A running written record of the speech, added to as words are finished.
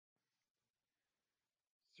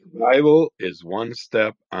Survival is one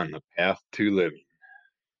step on the path to living.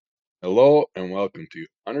 Hello and welcome to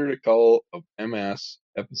Under the Call of MS,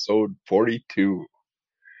 episode 42.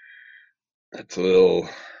 That's a little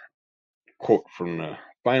quote from the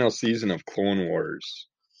final season of Clone Wars.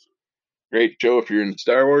 Great show if you're into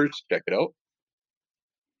Star Wars. Check it out.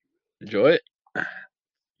 Enjoy it. You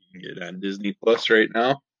can get it on Disney Plus right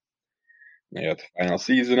now. They got the final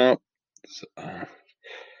season up.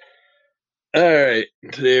 Alright,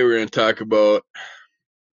 today we're going to talk about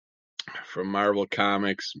from Marvel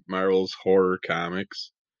Comics, Marvel's horror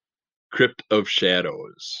comics, Crypt of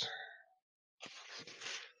Shadows.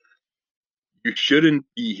 You shouldn't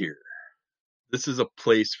be here. This is a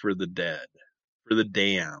place for the dead, for the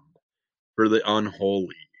damned, for the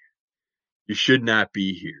unholy. You should not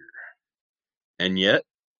be here. And yet,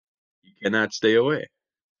 you cannot stay away.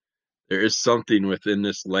 There is something within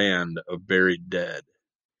this land of buried dead,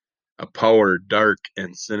 a power dark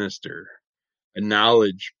and sinister, a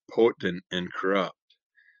knowledge potent and corrupt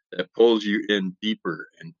that pulls you in deeper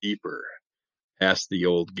and deeper past the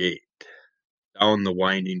old gate, down the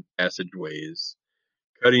winding passageways,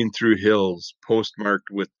 cutting through hills postmarked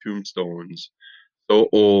with tombstones so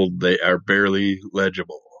old they are barely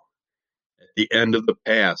legible. At the end of the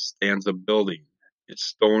path stands a building, its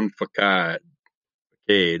stone facade,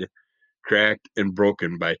 cracked and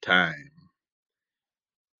broken by time.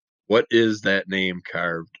 What is that name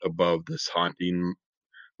carved above this haunting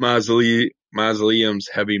mausoleum's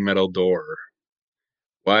heavy metal door?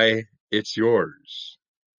 Why, it's yours,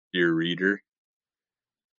 dear reader.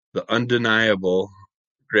 The undeniable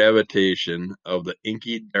gravitation of the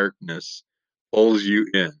inky darkness pulls you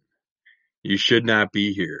in. You should not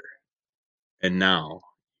be here, and now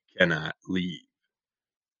you cannot leave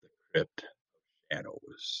the Crypt of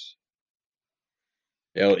Shadows.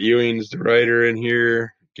 Al Ewing's the writer in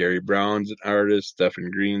here. Gary Brown's an artist. Stephen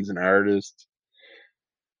Green's an artist.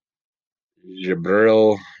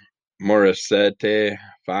 Jabril Morissette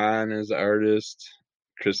Fan is the artist.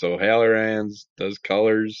 Chris O'Halloran does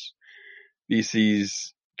colors.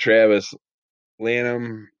 BC's Travis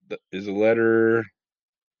Lanham is a letterer.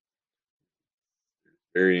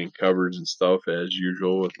 Varying covers and stuff as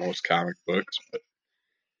usual with most comic books. But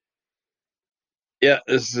yeah,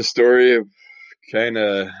 this is a story of kind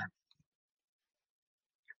of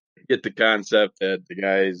get the concept that the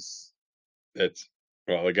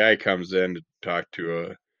guy comes in to talk to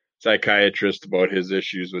a psychiatrist about his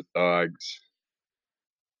issues with dogs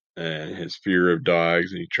and his fear of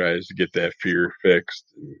dogs, and he tries to get that fear fixed.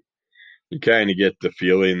 And you kind of get the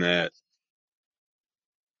feeling that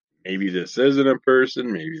maybe this isn't a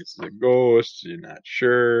person, maybe this is a ghost, you're not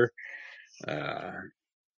sure.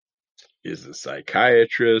 Is a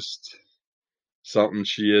psychiatrist something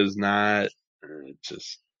she is not? It's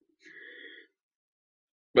just,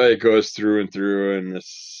 but it goes through and through, and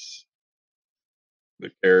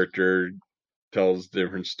the character tells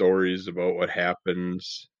different stories about what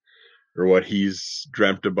happens or what he's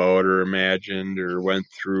dreamt about or imagined or went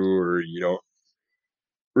through, or you don't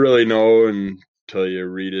really know until you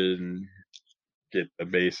read it and get the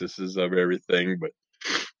basis of everything. But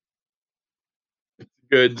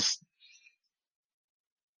good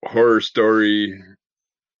horror story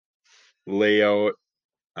layout,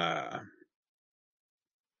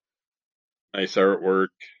 nice artwork.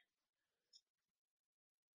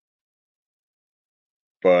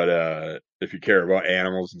 But if you care about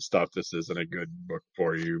animals and stuff, this isn't a good book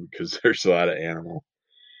for you because there's a lot of animal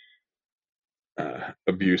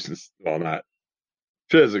abuse and, well, not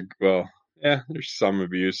physical. Well, yeah, there's some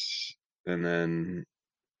abuse, and then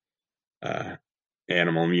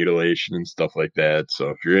animal mutilation and stuff like that.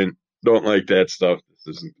 So if don't like that stuff,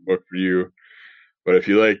 this isn't the book for you. But if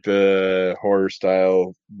you like the horror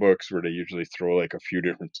style books where they usually throw like a few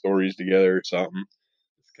different stories together or something,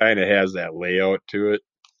 it kind of has that layout to it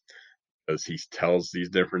because he tells these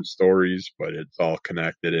different stories, but it's all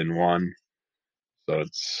connected in one. So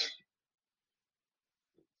it's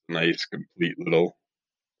a nice, complete little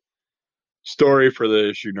story for the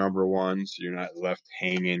issue number one. So you're not left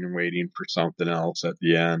hanging, waiting for something else at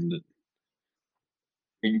the end.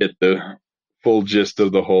 You get the full gist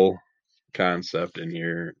of the whole concept in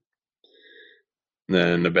here. And then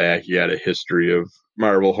in the back, you got a history of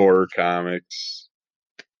Marvel horror comics,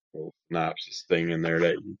 a little synopsis thing in there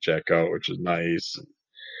that you can check out, which is nice.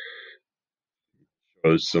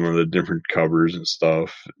 Shows some of the different covers and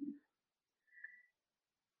stuff.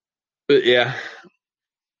 But yeah,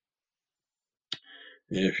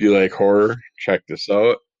 if you like horror, check this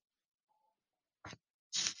out.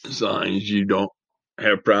 As long as you don't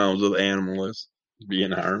have problems with animals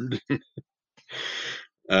being harmed.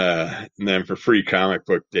 And then for Free Comic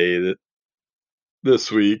Book Day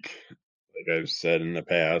this week, like I've said in the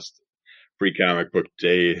past, Free Comic Book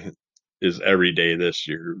Day is every day this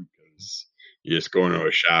year because you just go into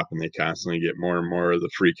a shop and they constantly get more and more of the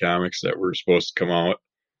free comics that were supposed to come out.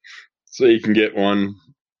 So you can get one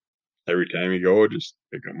every time you go, just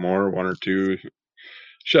pick up more, one or two.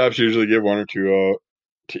 Shops usually give one or two out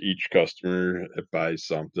to each customer that buys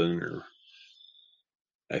something, or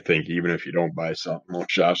I think even if you don't buy something,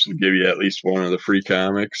 most shops will give you at least one of the free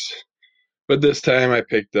comics. But this time I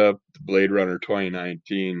picked up the Blade Runner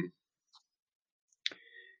 2019,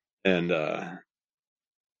 and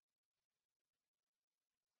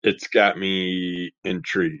it's got me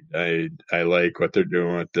intrigued. I like what they're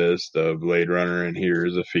doing with this. The Blade Runner in here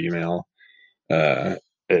is a female.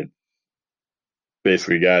 It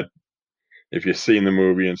basically got, if you've seen the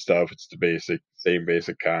movie and stuff, it's the same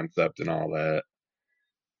basic concept and all that.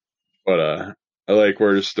 But I like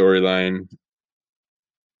where the storyline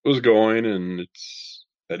was going, and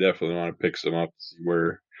I definitely want to pick some up to see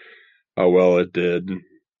where how well it did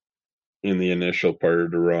in the initial part of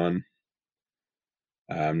the run.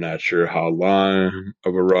 I'm not sure how long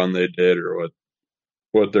of a run they did or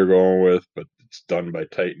what they're going with, but it's done by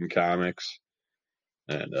Titan Comics.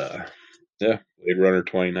 And yeah, Blade Runner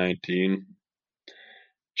 2019.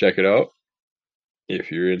 Check it out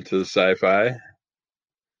if you're into the sci-fi,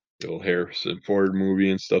 the old Harrison Ford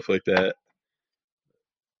movie and stuff like that.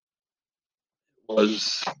 It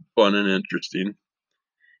was fun and interesting.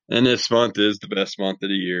 And this month is the best month of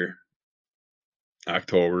the year,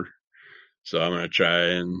 October. So I'm gonna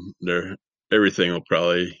try and everything will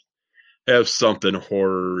probably have something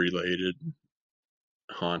horror related,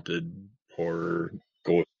 haunted, horror,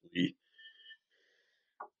 ghostly.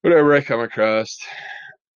 Whatever I come across,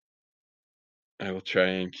 I will try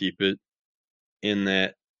and keep it in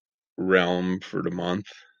that realm for the month.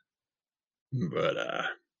 But all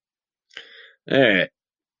right,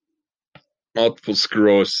 multiple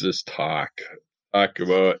sclerosis talk. Talk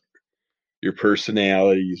about your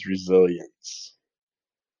personality's resilience.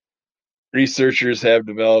 Researchers have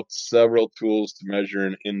developed several tools to measure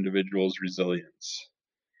an individual's resilience.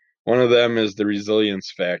 One of them is the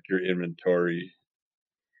Resilience Factor Inventory,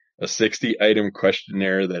 a 60-item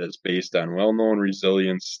questionnaire that is based on well-known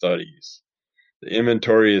resilience studies. The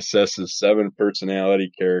inventory assesses 7 personality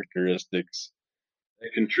characteristics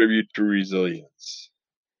that contribute to resilience.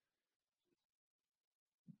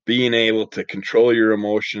 Being able to control your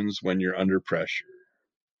emotions when you're under pressure.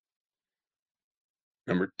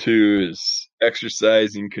 Number 2 is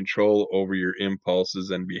exercising control over your impulses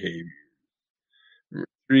and behavior. Number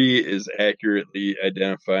 3 is accurately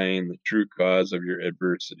identifying the true cause of your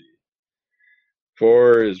adversity.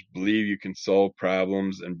 4 is believe you can solve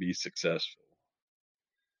problems and be successful.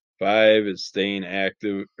 5 is staying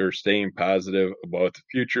active or staying positive about the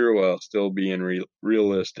future while still being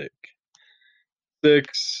realistic.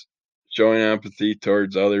 6, showing empathy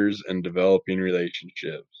towards others and developing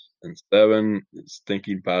relationships. And 7 is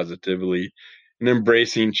thinking positively and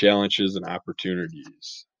embracing challenges and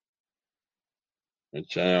opportunities.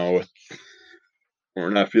 Which I know when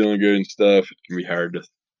we're not feeling good and stuff, it can be hard to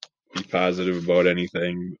be positive about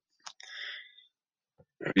anything.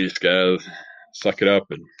 We just gotta suck it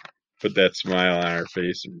up and put that smile on our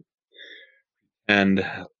face and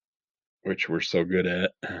which we're so good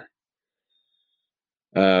at.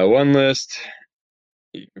 One list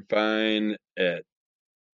you can find at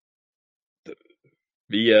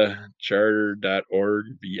viacharter.org,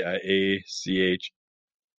 VIACH,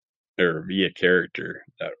 or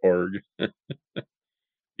viacharacter.org,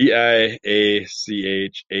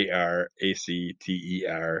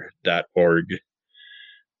 VIACHARACTER.org.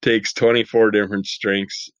 Takes 24 different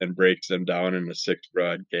strengths and breaks them down into 6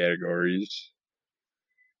 broad categories.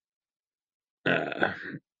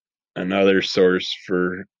 Another source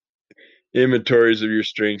for inventories of your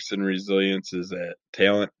strengths and resilience is at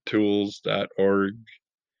talenttools.org.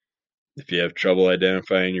 If you have trouble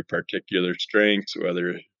identifying your particular strengths,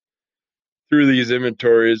 whether through these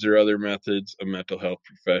inventories or other methods, a mental health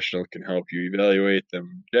professional can help you evaluate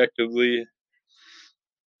them objectively.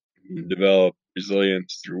 Develop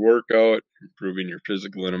resilience through workout, improving your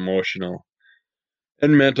physical and emotional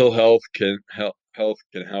and mental health can help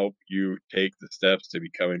you take the steps to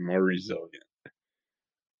becoming more resilient.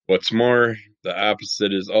 What's more, the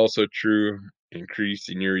opposite is also true.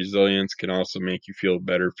 Increasing your resilience can also make you feel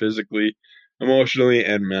better physically, emotionally,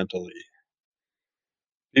 and mentally.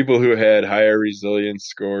 People who had higher resilience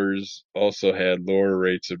scores also had lower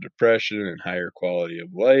rates of depression and higher quality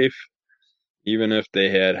of life, even if they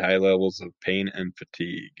had high levels of pain and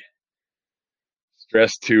fatigue.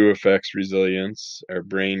 Stress too affects resilience. Our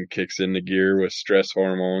brain kicks into gear with stress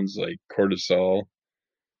hormones like cortisol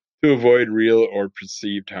to avoid real or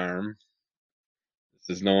perceived harm.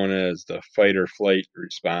 This is known as the fight or flight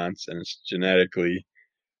response, and it's genetically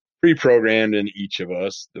pre-programmed in each of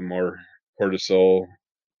us. The more cortisol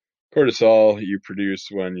you produce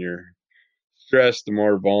when you're stressed, the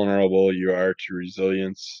more vulnerable you are to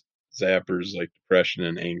resilience zappers like depression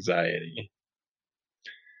and anxiety.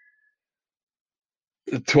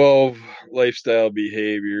 The 12 lifestyle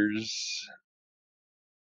behaviors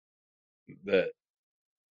that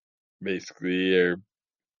basically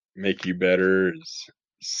make you better is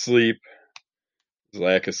sleep.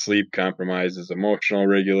 Lack of sleep compromises emotional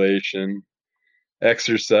regulation.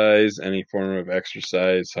 Exercise, any form of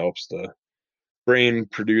exercise helps the brain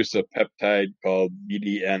produce a peptide called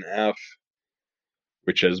BDNF,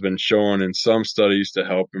 which has been shown in some studies to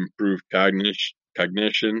help improve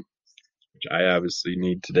cognition, which I obviously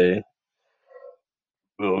need today.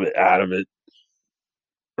 A little bit out of it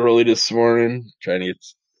early this morning, trying to get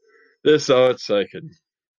this out so I can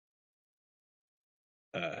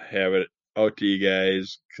have it out to you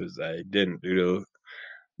guys, because I didn't do the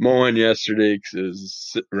mowing yesterday because it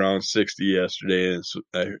was around 60 yesterday, and so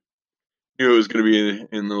I knew it was going to be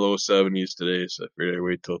in the low 70s today, so I figured I'd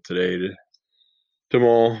wait till today to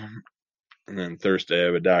mow. And then Thursday I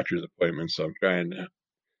have a doctor's appointment, so I'm trying to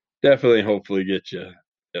definitely, hopefully, get you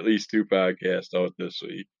at least 2 podcasts out this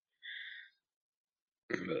week,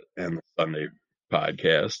 and the Sunday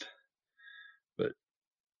podcast. But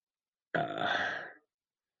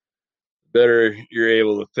better you're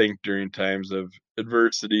able to think during times of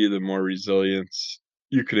adversity, the more resilience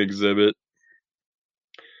you can exhibit.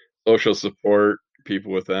 Social support,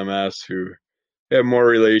 people with MS who have more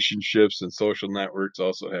relationships and social networks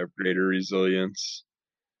also have greater resilience.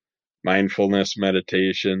 Mindfulness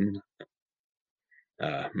meditation.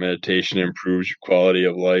 Meditation improves your quality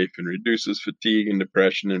of life and reduces fatigue and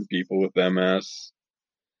depression in people with MS.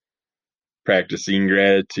 Practicing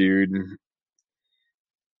gratitude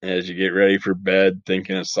as you get ready for bed,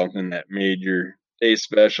 thinking of something that made your day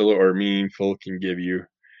special or meaningful can give you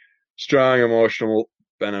strong emotional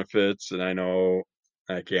benefits. And I know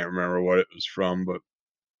I can't remember what it was from, but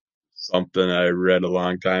something I read a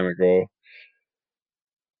long time ago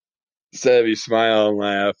said if you smile and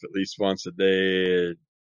laugh at least once a day, it's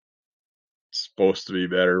supposed to be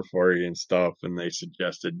better for you and stuff. And they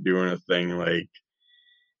suggested doing a thing like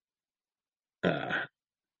uh,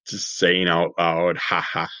 just saying out loud, ha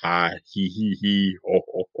ha ha, he, ho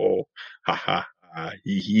ho ho, ha ha ha,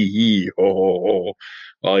 he, ho ho ho,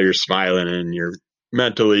 while you're smiling, and you're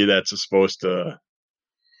mentally, that's supposed to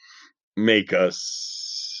make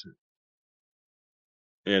us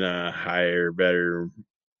in a higher, better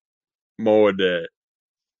mode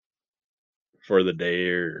for the day,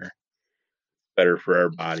 or better for our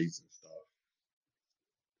bodies and stuff.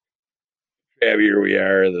 The heavier we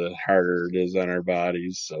are, the harder it is on our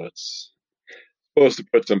bodies. So it's supposed to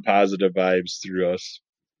put some positive vibes through us.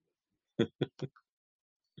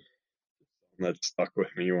 That stuck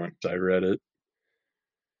with me once I read it.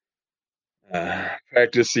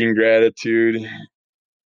 Practicing gratitude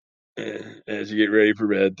as you get ready for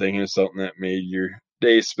bed, thinking of something that made your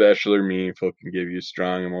day special or meaningful can give you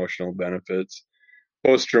strong emotional benefits.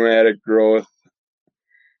 Post traumatic growth,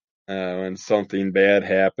 when something bad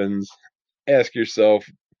happens, ask yourself,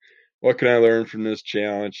 what can I learn from this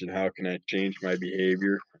challenge and how can I change my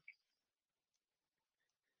behavior?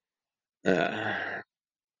 Uh,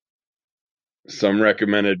 some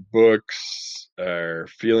recommended books are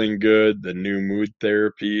Feeling Good, The New Mood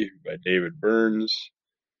Therapy by David Burns.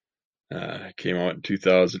 Came out in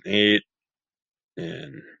 2008.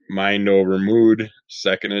 And Mind Over Mood,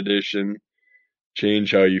 second edition.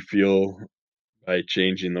 Change How You Feel by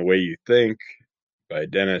Changing the Way You Think by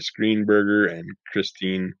Dennis Greenberger and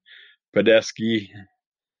Christine Padesky.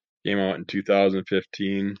 Came out in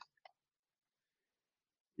 2015.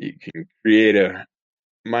 You can create a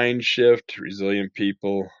mind shift. Resilient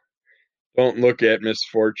people don't look at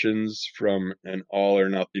misfortunes from an all or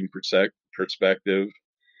nothing perspective.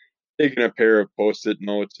 Taking a pair of post-it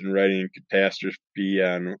notes and writing catastrophe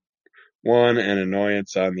on one and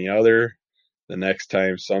annoyance on the other. The next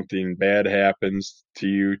time something bad happens to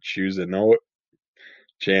you, choose a note.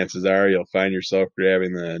 Chances are you'll find yourself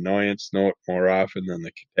grabbing the annoyance note more often than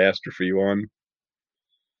the catastrophe one.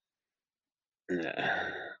 Yeah.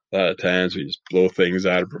 A lot of times we just blow things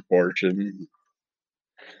out of proportion.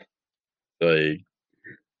 Like,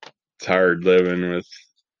 it's hard living with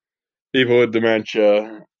people with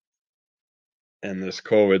dementia and this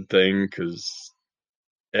COVID thing, because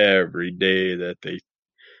every day that they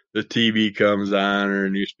the TV comes on or a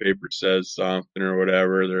newspaper says something or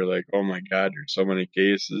whatever, they're like, "Oh my God, there's so many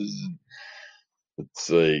cases." It's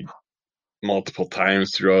like multiple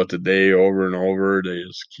times throughout the day, over and over. They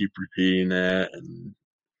just keep repeating that and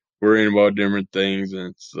worrying about different things, and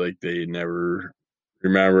it's like they never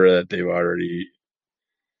remember that they've already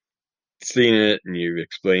seen it, and you've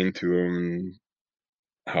explained to them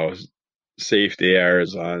how safe they are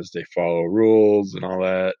as long as they follow rules and all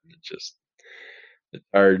that. It's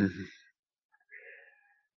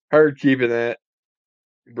hard keeping that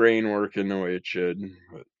brain working the way it should.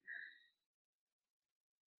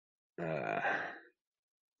 But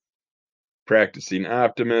practicing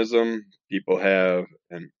optimism, people have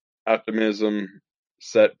an optimism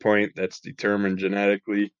set point that's determined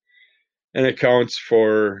genetically and accounts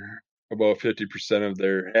for about 50% of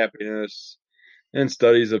their happiness. And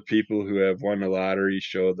studies of people who have won the lottery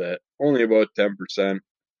show that only about 10%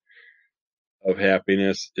 of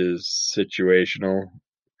happiness is situational.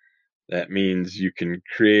 That means you can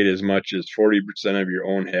create as much as 40% of your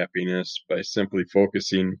own happiness by simply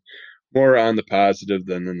focusing more on the positive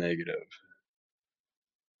than the negative.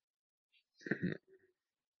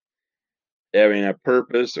 Having a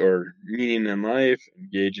purpose or meaning in life,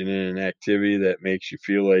 engaging in an activity that makes you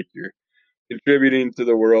feel like you're contributing to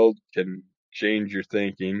the world can change your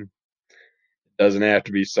thinking. It doesn't have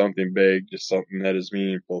to be something big, just something that is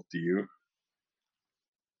meaningful to you.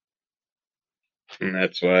 And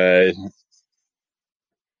that's why I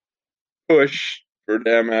push for the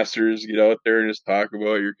MSers, get out there and just talk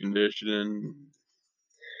about your condition. And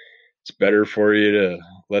it's better for you to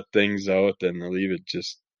let things out than to leave it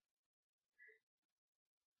just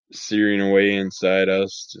searing away inside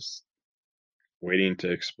us, just waiting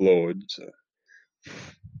to explode. So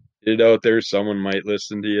get it out there. Someone might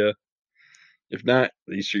listen to you. If not, at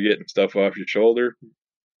least you're getting stuff off your shoulder.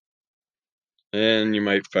 And you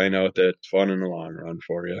might find out that it's fun in the long run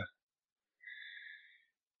for you.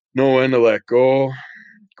 Know when to let go.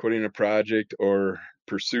 Quitting a project or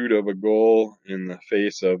pursuit of a goal in the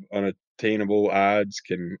face of unattainable odds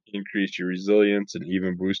can increase your resilience and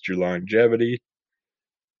even boost your longevity.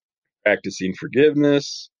 Practicing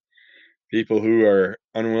forgiveness. People who are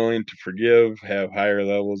unwilling to forgive have higher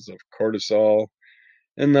levels of cortisol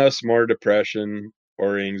and thus more depression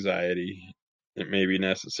or anxiety. It may be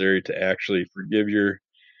necessary to actually forgive your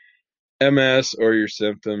MS or your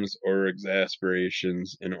symptoms or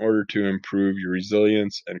exasperations in order to improve your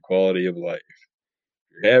resilience and quality of life.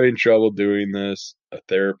 If you're having trouble doing this, a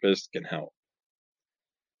therapist can help.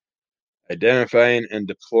 Identifying and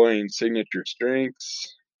deploying signature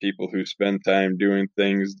strengths. People who spend time doing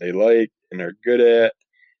things they like and are good at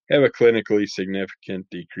have a clinically significant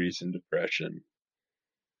decrease in depression.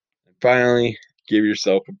 And finally, give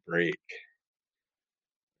yourself a break.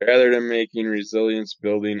 Rather than making resilience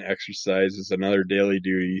building exercises another daily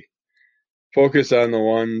duty, focus on the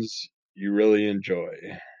ones you really enjoy.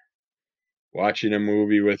 Watching a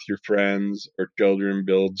movie with your friends or children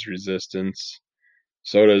builds resistance.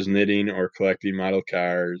 So does knitting or collecting model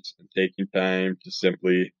cars, and taking time to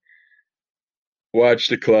simply watch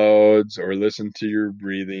the clouds or listen to your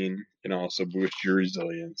breathing can also boost your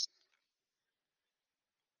resilience.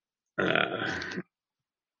 Uh,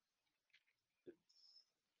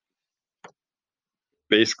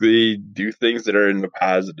 Basically, do things that are in the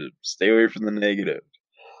positive. Stay away from the negative.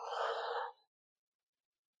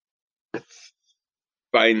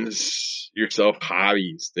 Find yourself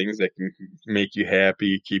hobbies, things that can make you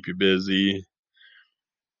happy, keep you busy,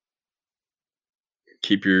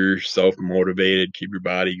 keep yourself motivated, keep your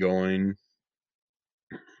body going.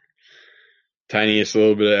 Tiniest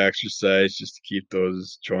little bit of exercise just to keep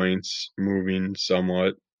those joints moving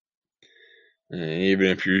somewhat. And even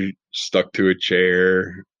if you're stuck to a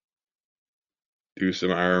chair, do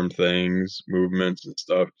some arm things, movements and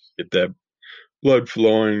stuff. Get that blood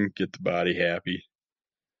flowing, get the body happy.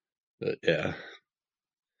 But yeah.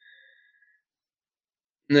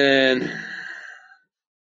 And then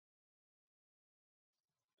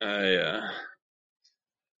I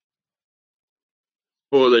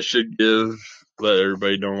suppose I should let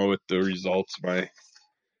everybody know what the results of my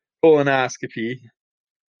colonoscopy.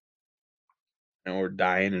 And we're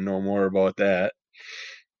dying to know more about that.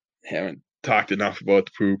 Haven't talked enough about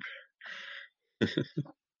the poop.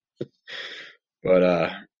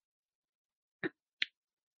 But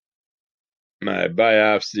my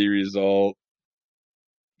biopsy result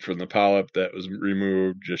from the polyp that was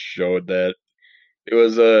removed just showed that it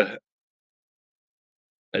was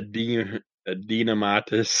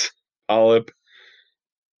adenomatous polyp,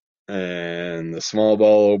 and the small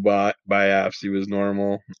bowel biopsy was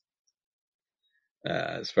normal.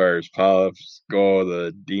 As far as polyps go,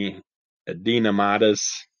 the adenomatous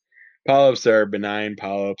polyps are benign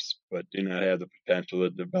polyps, but do not have the potential to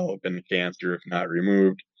develop into cancer if not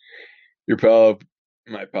removed. Your polyp,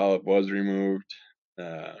 my polyp was removed.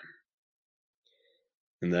 Uh,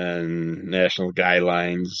 and then national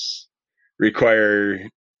guidelines require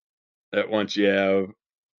that once you have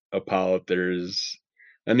a polyp, there's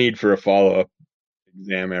a need for a follow up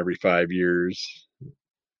exam every 5 years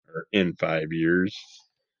or in 5 years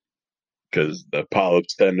because the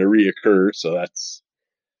polyps tend to reoccur. So that's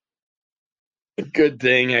a good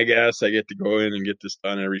thing, I guess. I get to go in and get this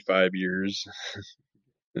done every 5 years.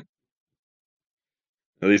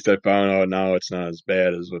 At least I found out now it's not as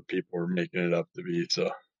bad as what people were making it up to be.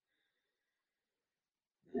 So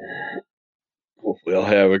hopefully I'll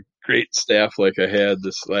have a great staff like I had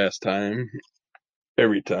this last time,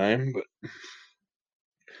 every time. But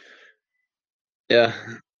yeah,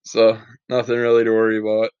 so nothing really to worry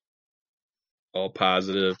about. All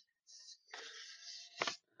positive.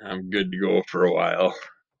 I'm good to go for a while.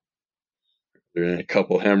 There are a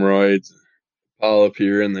couple hemorrhoids, polyp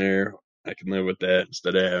here and there. I can live with that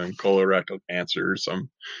instead of having colorectal cancer or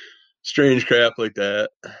some strange crap like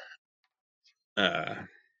that. Uh,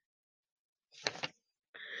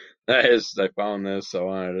 I found this. I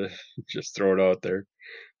wanted to just throw it out there.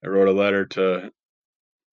 I wrote a letter to.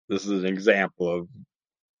 This is an example of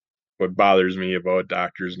what bothers me about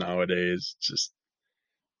doctors nowadays. Just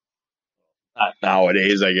not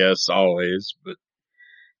nowadays, I guess, always, but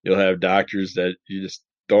you'll have doctors that you just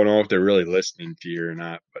don't know if they're really listening to you or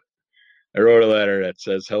not. But I wrote a letter that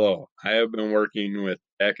says, "Hello, I have been working with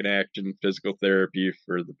Back in Action Physical Therapy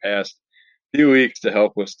for the past few weeks to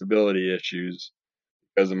help with stability issues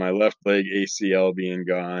because of my left leg ACL being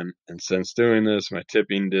gone. And since doing this, my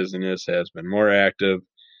tipping dizziness has been more active.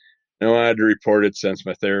 I wanted to report it since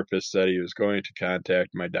my therapist said he was going to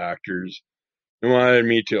contact my doctors and wanted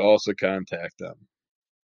me to also contact them.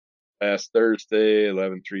 Last Thursday,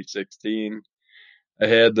 11/3/16, I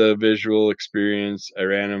had the visual experience I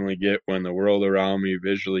randomly get when the world around me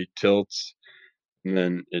visually tilts, and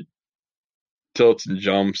then it tilts and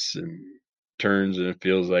jumps and turns, and it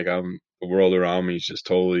feels like the world around me is just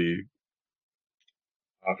totally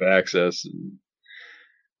off axis. And,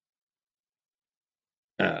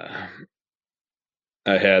 uh,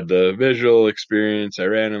 I had the visual experience I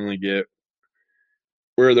randomly get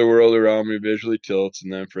where the world around me visually tilts,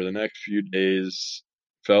 and then for the next few days,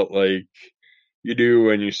 felt like you do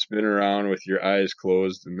when you spin around with your eyes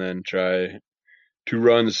closed and then try to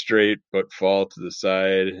run straight but fall to the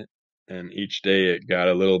side. And each day it got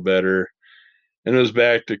a little better and it was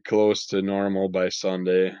back to close to normal by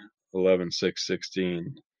Sunday,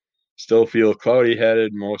 11/6/16. Still feel cloudy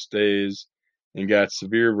headed most days and got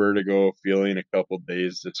severe vertigo feeling a couple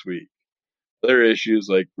days this week. Other issues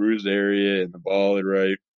like bruised area in the ball of the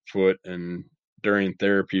right foot, and during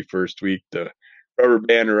therapy first week, the rubber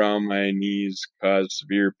band around my knees caused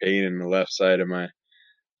severe pain in the left side of my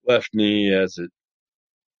left knee as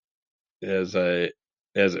I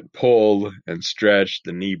as it pulled and stretched,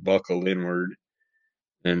 the knee buckled inward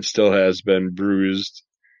and still has been bruised.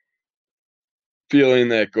 Feeling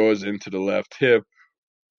that goes into the left hip,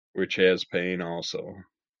 which has pain also.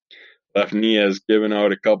 Left knee has given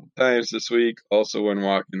out a couple times this week, also when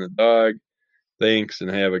walking the dog. Thanks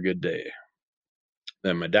and have a good day.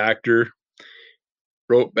 Then my doctor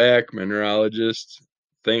wrote back, my neurologist,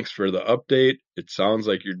 thanks for the update. It sounds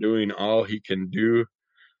like you're doing all he can do.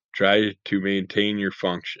 Try to maintain your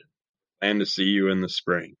function. Plan to see you in the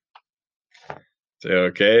spring. Say,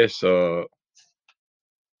 okay, so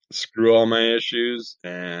screw all my issues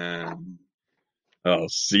and I'll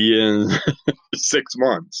see you in 6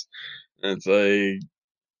 months. And it's like,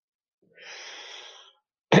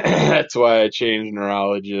 that's why I changed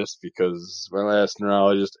neurologist, because my last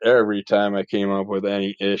neurologist, every time I came up with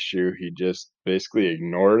any issue, he just basically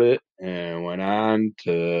ignored it and went on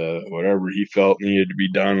to whatever he felt needed to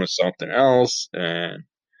be done with something else, and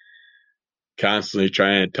constantly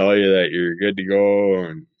trying to tell you that you're good to go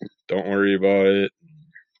and don't worry about it.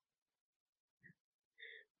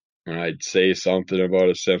 When I'd say something about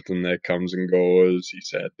a symptom that comes and goes, he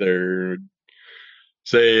sat there,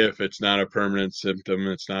 say if it's not a permanent symptom,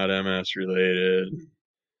 it's not MS related.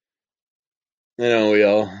 We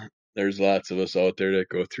all, there's lots of us out there that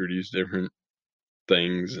go through these different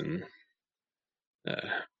things and uh,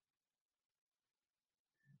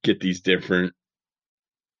 get these different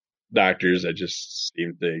doctors that just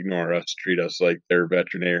seem to ignore us, treat us like they're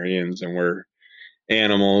veterinarians and we're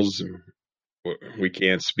animals. We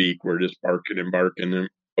can't speak. We're just barking and barking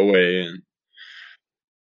away, and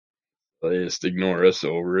they just ignore us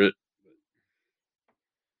over it.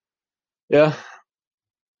 Yeah,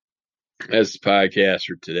 that's the podcast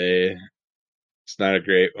for today. It's not a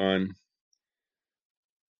great one.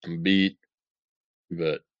 I'm beat,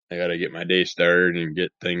 but I got to get my day started and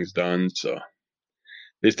get things done. So at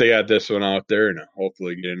least I got this one out there, and I'll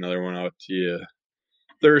hopefully get another one out to you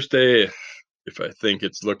Thursday. If I think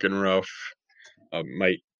it's looking rough, I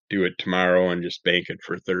might do it tomorrow and just bank it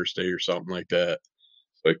for Thursday or something like that,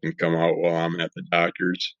 so it can come out while I'm at the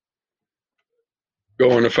doctor's.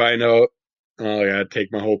 Going to find out. I got to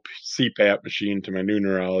take my whole CPAP machine to my new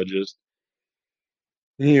neurologist.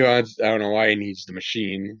 I don't know why he needs the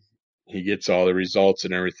machine. He gets all the results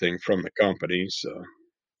and everything from the company, so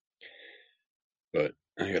but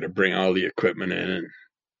I got to bring all the equipment in and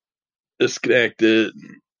disconnect it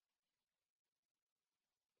and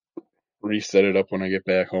reset it up when I get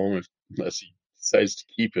back home, unless he decides to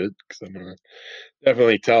keep it, because I'm gonna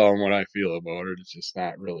definitely tell him what I feel about it. It's just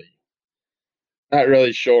not really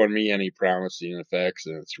showing me any promising effects,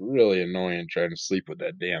 and it's really annoying trying to sleep with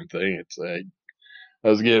that damn thing. It's like I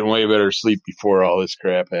was getting way better sleep before all this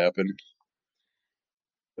crap happened.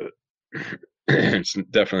 But it's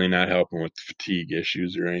definitely not helping with fatigue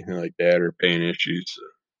issues or anything like that, or pain issues.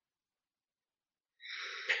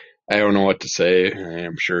 I don't know what to say.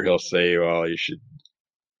 I'm sure he'll say, well, you should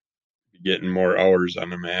be getting more hours on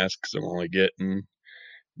the mask, because I'm only getting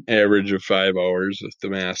average of 5 hours with the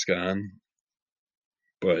mask on.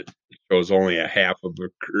 But it shows only a half of a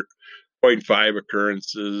zero point 0.5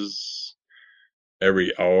 occurrences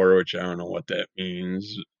every hour, which I don't know what that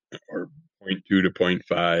means, or zero point 0.2 to zero point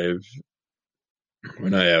 0.5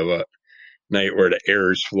 when I have a night where the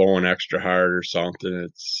air is flowing extra hard or something.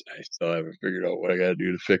 I still haven't figured out what I got to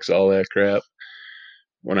do to fix all that crap.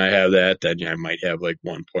 When I have that, then I might have like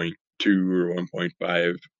 1.2 or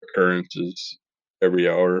 1.5 occurrences every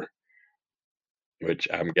hour, which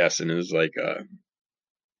I'm guessing is like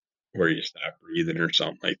where you stop breathing or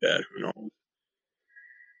something like that. Who knows?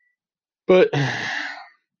 But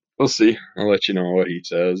we'll see. I'll let you know what he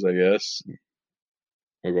says, I guess.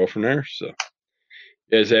 We'll go from there. So,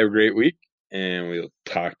 you guys have a great week, and we'll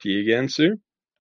talk to you again soon.